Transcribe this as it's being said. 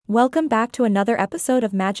Welcome back to another episode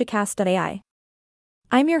of magicast.ai.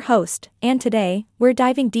 I'm your host, and today, we're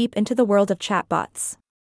diving deep into the world of chatbots.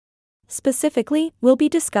 Specifically, we'll be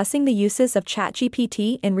discussing the uses of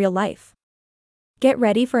ChatGPT in real life. Get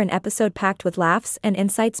ready for an episode packed with laughs and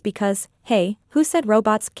insights because, hey, who said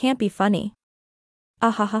robots can't be funny?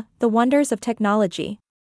 Ahaha, the wonders of technology.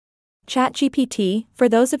 ChatGPT, for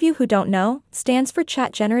those of you who don't know, stands for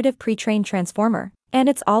Chat Generative Pre-trained Transformer, and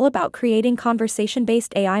it's all about creating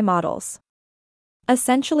conversation-based AI models.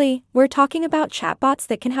 Essentially, we're talking about chatbots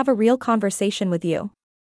that can have a real conversation with you.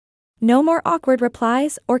 No more awkward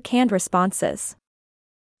replies or canned responses.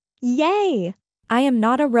 Yay! I am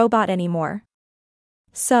not a robot anymore.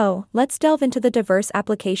 So, let's delve into the diverse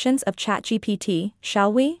applications of ChatGPT,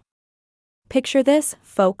 shall we? Picture this,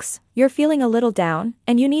 folks, you're feeling a little down,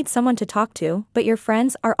 and you need someone to talk to, but your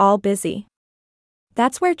friends are all busy.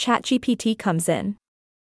 That's where ChatGPT comes in.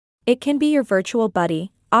 It can be your virtual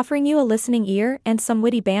buddy, offering you a listening ear and some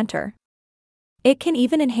witty banter. It can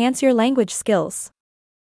even enhance your language skills.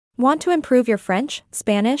 Want to improve your French,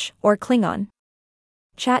 Spanish, or Klingon?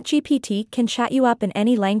 ChatGPT can chat you up in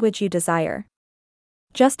any language you desire.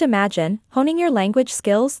 Just imagine honing your language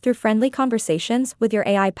skills through friendly conversations with your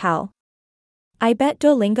AI pal. I bet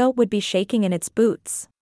Duolingo would be shaking in its boots.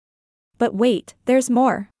 But wait, there's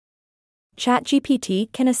more.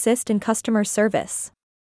 ChatGPT can assist in customer service.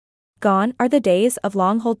 Gone are the days of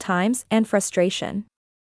long hold times and frustration.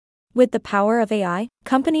 With the power of AI,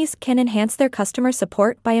 companies can enhance their customer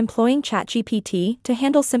support by employing ChatGPT to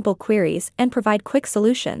handle simple queries and provide quick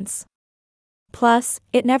solutions. Plus,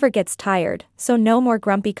 it never gets tired, so no more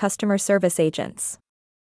grumpy customer service agents.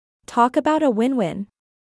 Talk about a win-win.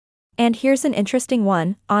 And here's an interesting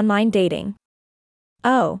one, online dating.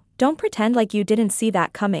 Oh, don't pretend like you didn't see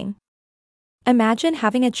that coming. Imagine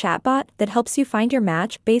having a chatbot that helps you find your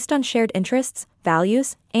match based on shared interests,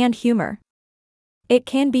 values, and humor. It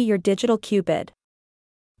can be your digital Cupid.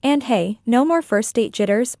 And hey, no more first date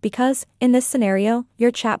jitters because, in this scenario,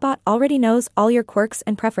 your chatbot already knows all your quirks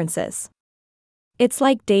and preferences. It's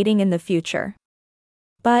like dating in the future.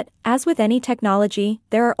 But, as with any technology,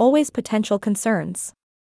 there are always potential concerns.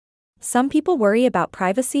 Some people worry about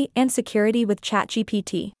privacy and security with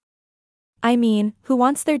ChatGPT. I mean, who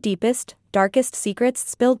wants their deepest, darkest secrets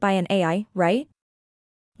spilled by an AI, right?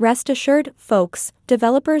 Rest assured, folks,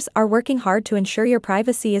 developers are working hard to ensure your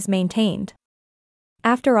privacy is maintained.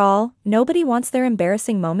 After all, nobody wants their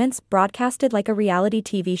embarrassing moments broadcasted like a reality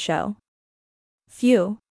TV show.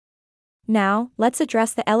 Phew. Now, let's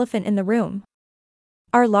address the elephant in the room.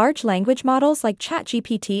 Are large language models like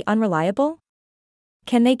ChatGPT unreliable?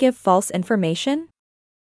 Can they give false information?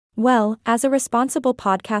 Well, as a responsible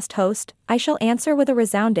podcast host, I shall answer with a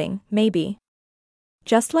resounding, maybe.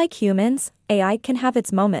 Just like humans, AI can have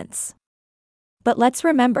its moments. But let's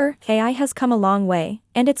remember, AI has come a long way,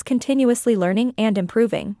 and it's continuously learning and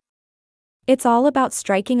improving. It's all about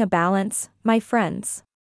striking a balance, my friends.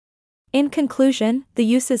 In conclusion, the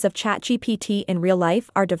uses of ChatGPT in real life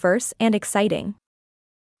are diverse and exciting.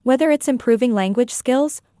 Whether it's improving language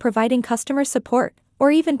skills, providing customer support,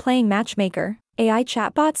 or even playing matchmaker, AI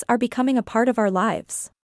chatbots are becoming a part of our lives.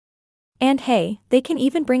 And hey, they can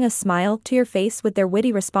even bring a smile to your face with their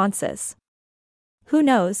witty responses. Who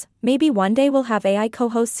knows, maybe one day we'll have AI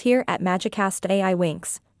co-hosts here at magicast.ai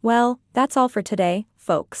winks. Well, that's all for today,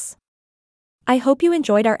 folks. I hope you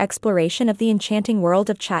enjoyed our exploration of the enchanting world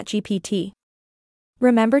of ChatGPT.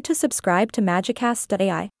 Remember to subscribe to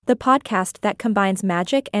magicast.ai, the podcast that combines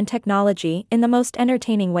magic and technology in the most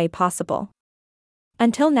entertaining way possible.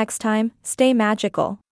 Until next time, stay magical.